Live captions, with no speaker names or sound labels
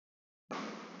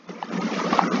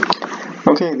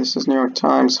Okay, this is New York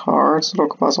Times hard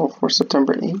Sudoku puzzle for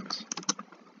September 8th.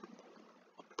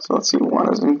 So let's see,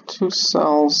 one is in 2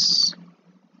 cells.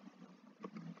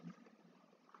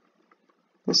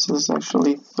 This is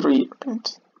actually 3,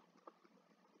 right?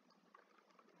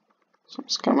 So I'm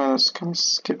just kind of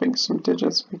skipping some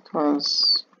digits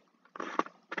because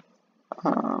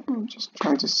I'm just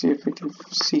trying to see if we can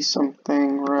see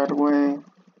something right away.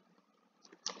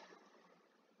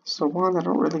 So 1, I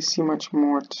don't really see much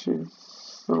more. 2,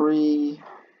 3.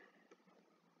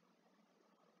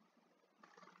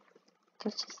 Okay,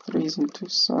 so 3 is in 2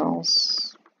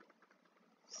 cells.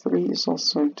 3 is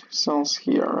also in 2 cells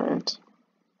here, right?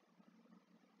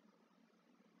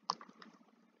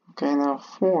 Okay, now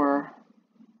 4.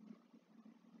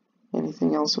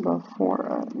 Anything else about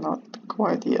 4? Not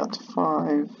quite yet.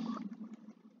 5.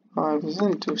 5 is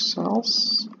in 2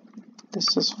 cells.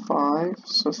 This is 5,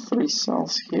 so 3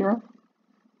 cells here.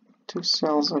 2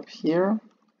 cells up here.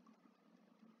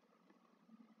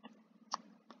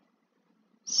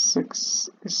 6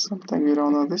 is something we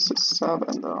don't know. This is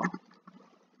 7 though.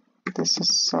 This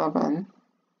is 7.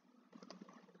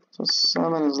 So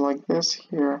 7 is like this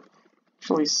here.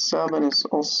 Actually 7 is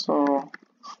also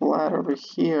flat over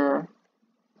here.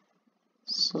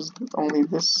 So only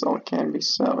this cell can be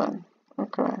 7.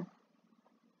 Okay.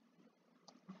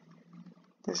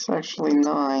 This is actually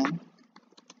 9.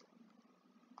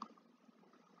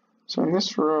 So in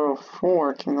this row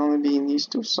 4 can only be in these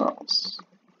 2 cells.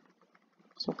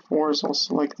 So 4 is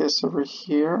also like this over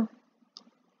here.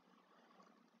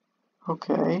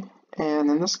 Okay, and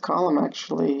in this column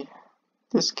actually,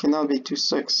 this cannot be 2,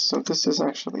 6. So this is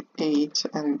actually 8,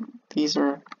 and these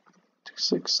are 2,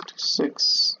 6, 2,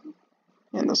 6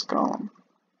 in this column.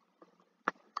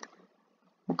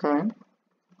 Okay.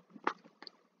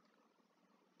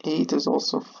 8 is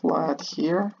also flat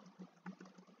here,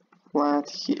 right?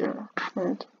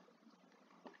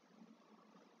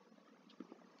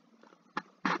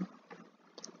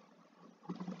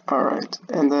 Alright,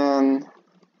 and then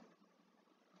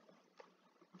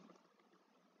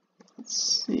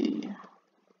let's see,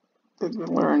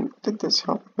 did this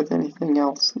help with anything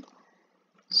else?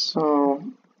 So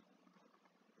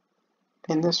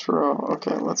in this row,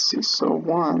 okay, let's see, so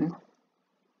 1,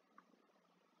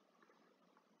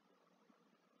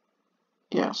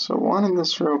 yeah, so 1 in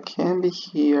this row can be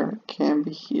here,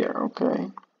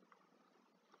 okay.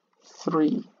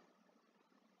 3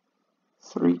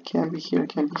 can be here,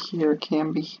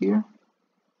 can be here.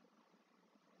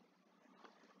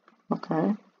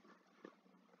 Okay.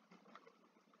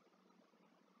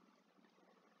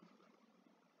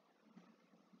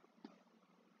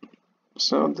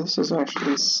 So this is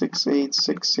actually 6, 8,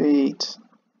 6, 8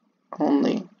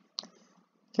 only.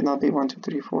 Cannot be 1, 2,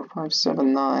 3, 4, 5,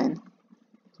 7, 9.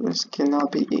 So this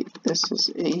cannot be 8. This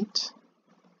is 8.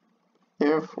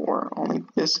 Therefore, only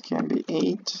this can be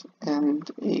 8, and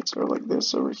 8s are like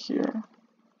this over here.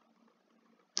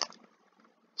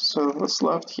 So what's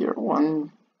left here?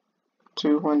 1,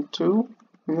 2, 1, 2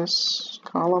 in this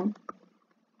column.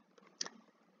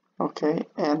 Okay,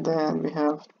 and then we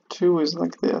have 2 is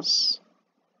like this.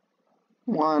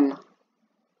 1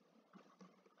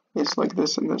 is like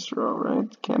this in this row,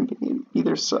 right? Can be in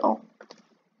either cell.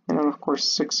 And then of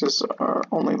course 6s are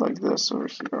only like this over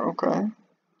here, okay?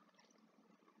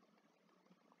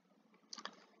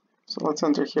 So let's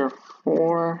enter here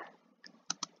 4.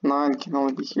 9 can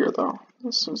only be here though.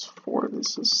 This is 4,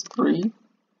 this is 3.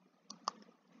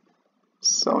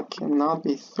 Cell cannot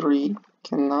be 3,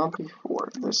 cannot be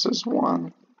 4. This is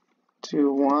 1,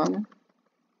 2, 1,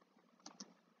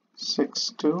 6,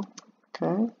 2,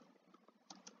 okay.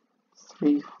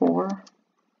 3, 4.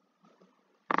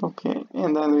 Okay,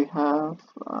 and then we have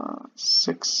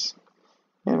 6.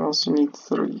 And we also need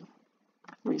 3.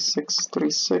 3, 6,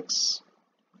 3, 6.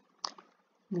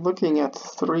 Looking at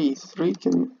 3, 3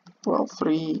 can, well,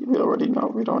 3, we already know,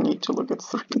 we don't need to look at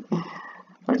 3.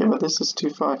 Okay, but this is 2,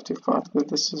 5, 2, 5, but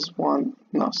this is 1,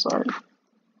 no, sorry.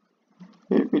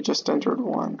 We just entered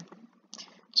 1.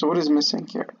 So what is missing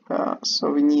here? So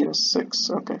we need a 6,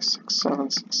 okay, 6, 7,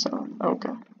 6, 7,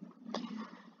 okay.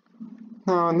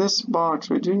 Now in this box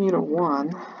we do need a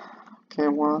 1. Okay,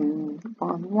 1,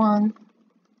 1, 1.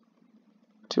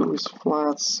 2 is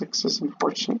flat, 6 is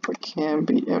unfortunately can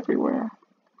be everywhere.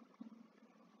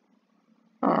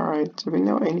 Alright, do we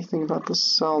know anything about this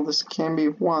cell? This can be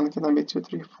 1, can that be 2,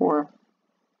 3, 4,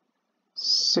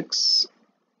 6,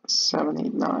 7,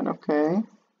 8, 9, okay.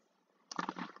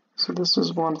 So this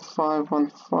is 1, 5,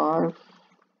 1, 5.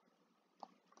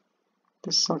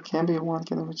 This cell can be 1,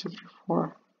 can that be 2, 3,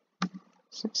 4,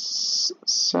 6,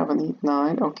 7, 8,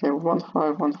 9, okay, 1,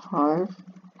 5, 1, 5.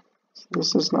 So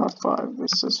this is not 5,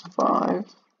 this is 5.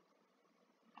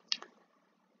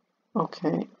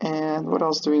 Okay, and what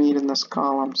else do we need in this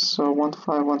column? So 1,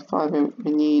 5, 1, 5, and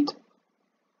we need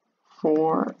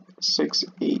 4, 6,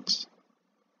 8.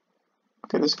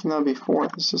 Okay, this cannot be 4,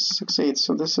 this is 6, 8,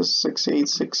 so this is 6, 8,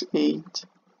 6, 8.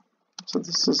 So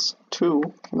this is 2,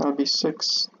 cannot be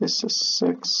 6, this is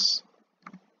 6,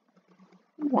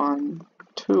 1,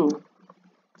 2,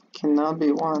 cannot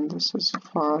be 1, this is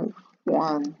 5,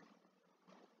 1.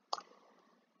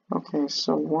 Okay,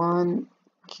 so 1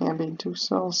 can be in 2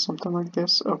 cells, something like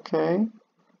this, okay.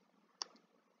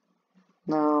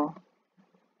 Now,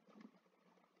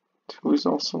 2 is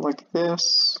also like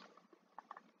this,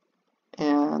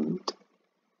 and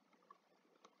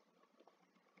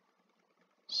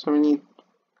so we need,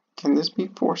 can this be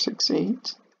 4, 6,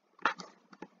 8?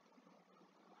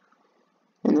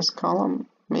 In this column,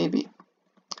 maybe.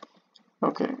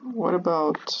 Okay, what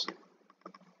about,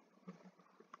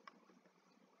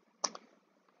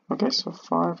 okay, so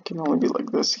 5 can only be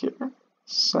like this here.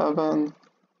 7,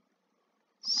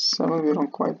 7 we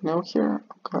don't quite know here,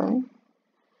 okay.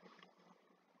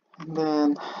 And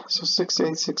then, so 6,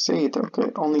 8, 6, 8,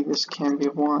 okay, only this can be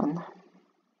 1.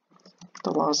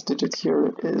 The last digit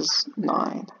here is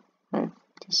 9, right?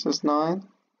 This is 9.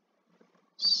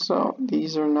 So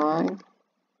these are 9.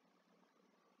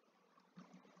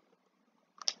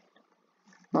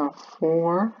 Now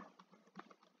 4,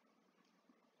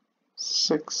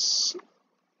 6,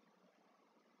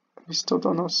 we still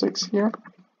don't know 6 here,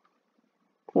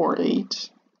 or 8.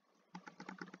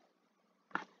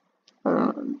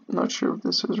 I'm not sure if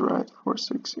this is right. 4,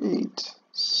 6, 8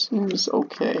 seems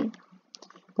okay.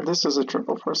 But this is a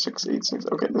triple 4, 6, 8, 6.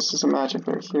 Okay, this is a magic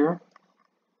pair here,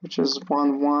 which is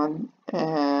 1, 1,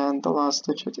 and the last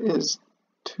digit is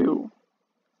 2.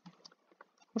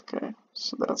 Okay,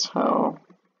 so that's how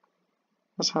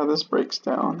this breaks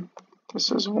down.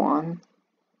 This is 1.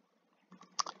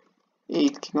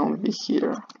 8 can only be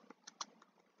here.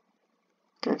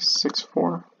 Okay, 6,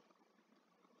 4.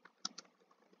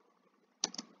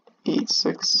 8,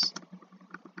 6.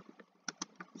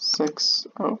 6,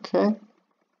 okay.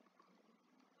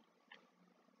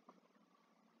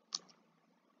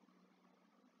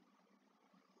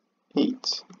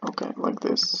 8, okay, like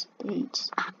this. 8,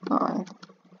 9,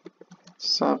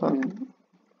 7,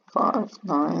 5,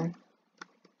 9.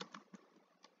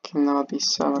 Cannot be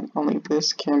 7. Only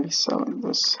this can be 7.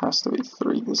 This has to be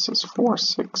 3. This is 4,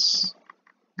 6,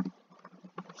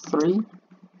 3,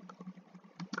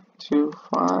 2,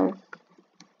 5,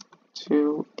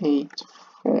 2, 8,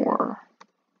 4,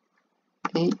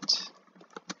 8,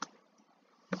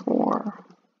 4.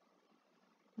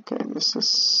 Okay, this is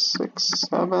 6,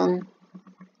 7.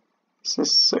 This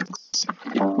is 6.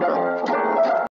 Okay.